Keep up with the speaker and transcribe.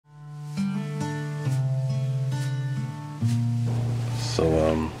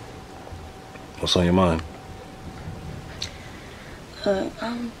So, what's on your mind? Look,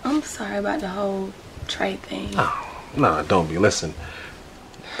 I'm sorry about the whole Trey thing. Oh, nah, don't be. Listen,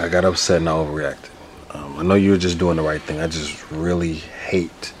 I got upset and I overreacted. I know you were just doing the right thing. I just really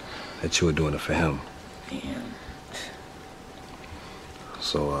hate that you were doing it for him. Yeah.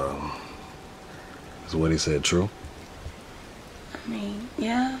 So, is what he said true? I mean,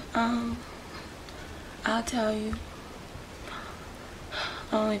 yeah, I'll tell you.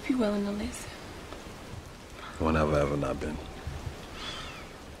 If you're willing to listen. When have I ever not been?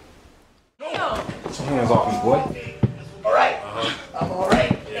 Get your hands off me, boy. All right. I'm all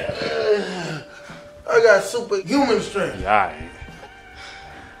right. Yeah. I got superhuman strength. Yeah,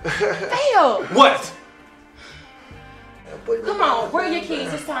 Phil! What? Come on, where are your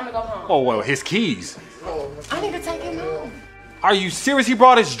keys? It's time to go home. Oh, well, his keys. I need to take him home. Are you serious? He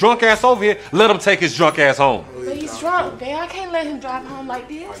brought his drunk ass over here. Let him take his drunk ass home. But he's drunk, babe. I can't let him drive home like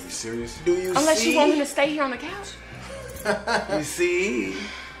this. Are you serious? Do you Unless see? you want him to stay here on the couch. You see,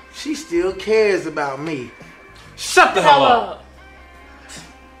 she still cares about me. Shut the hell up.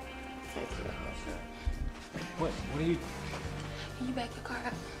 What are you? Can you back your car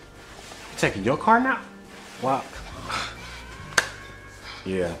up? You taking your car now? Wow.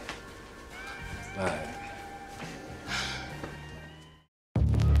 Yeah. All right.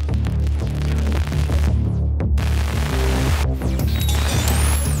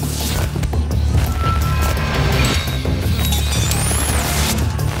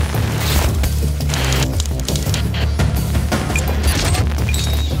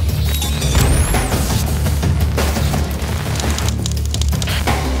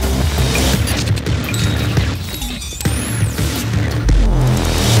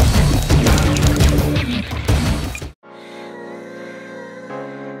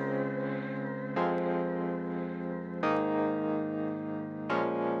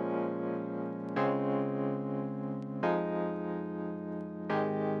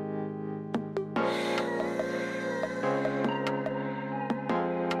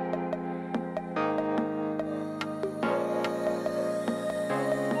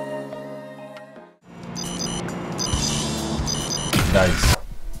 Dice.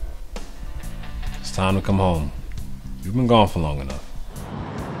 It's time to come home. You've been gone for long enough.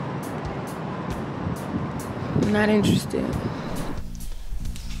 I'm not interested.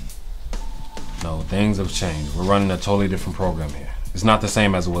 No, things have changed. We're running a totally different program here. It's not the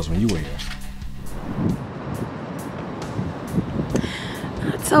same as it was when you were here.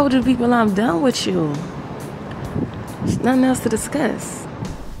 I told you people I'm done with you. There's nothing else to discuss.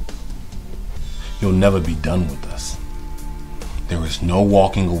 You'll never be done with us. There is no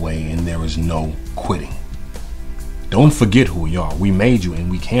walking away and there is no quitting. Don't forget who we are. We made you and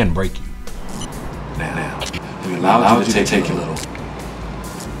we can break you. Now we allowed you to take a little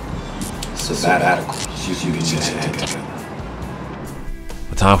sabbatical. You can get your head together.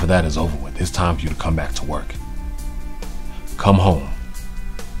 The time for that is over with. It's time for you to come back to work. Come home.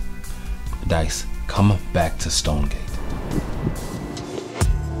 Dice, come back to Stonegate.